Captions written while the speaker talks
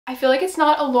I feel like it's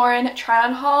not a Lauren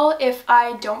try-on haul if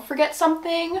I don't forget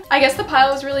something. I guess the pile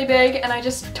was really big and I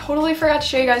just totally forgot to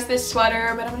show you guys this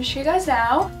sweater, but I'm gonna show you guys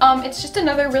now. It's just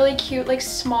another really cute, like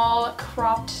small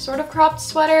sort of cropped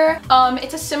sweater.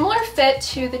 It's a similar fit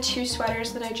to the two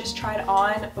sweaters that I just tried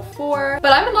on before,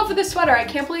 but I'm in love with this sweater. I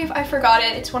can't believe I forgot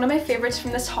it. It's one of my favorites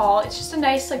from this haul. It's just a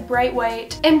nice, like bright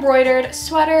white embroidered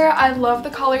sweater. I love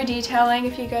the collar detailing,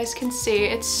 if you guys can see.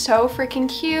 It's so freaking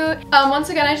cute. Once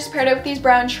again, I just paired it with these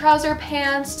brown trouser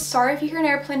pants. Sorry if you hear an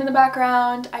airplane in the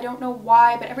background. I don't know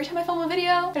why, but every time I film a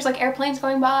video, there's like airplanes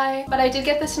going by. But I did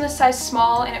get this in a size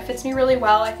small and it fits me really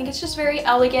well. I think it's just very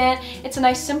elegant. It's a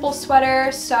nice simple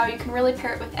sweater, so you can really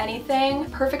pair it with anything.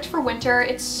 Perfect for winter.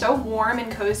 It's so warm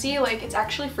and cozy. Like, it's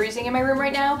actually freezing in my room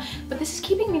right now, but this is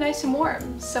keeping me nice and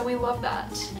warm, so we love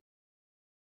that.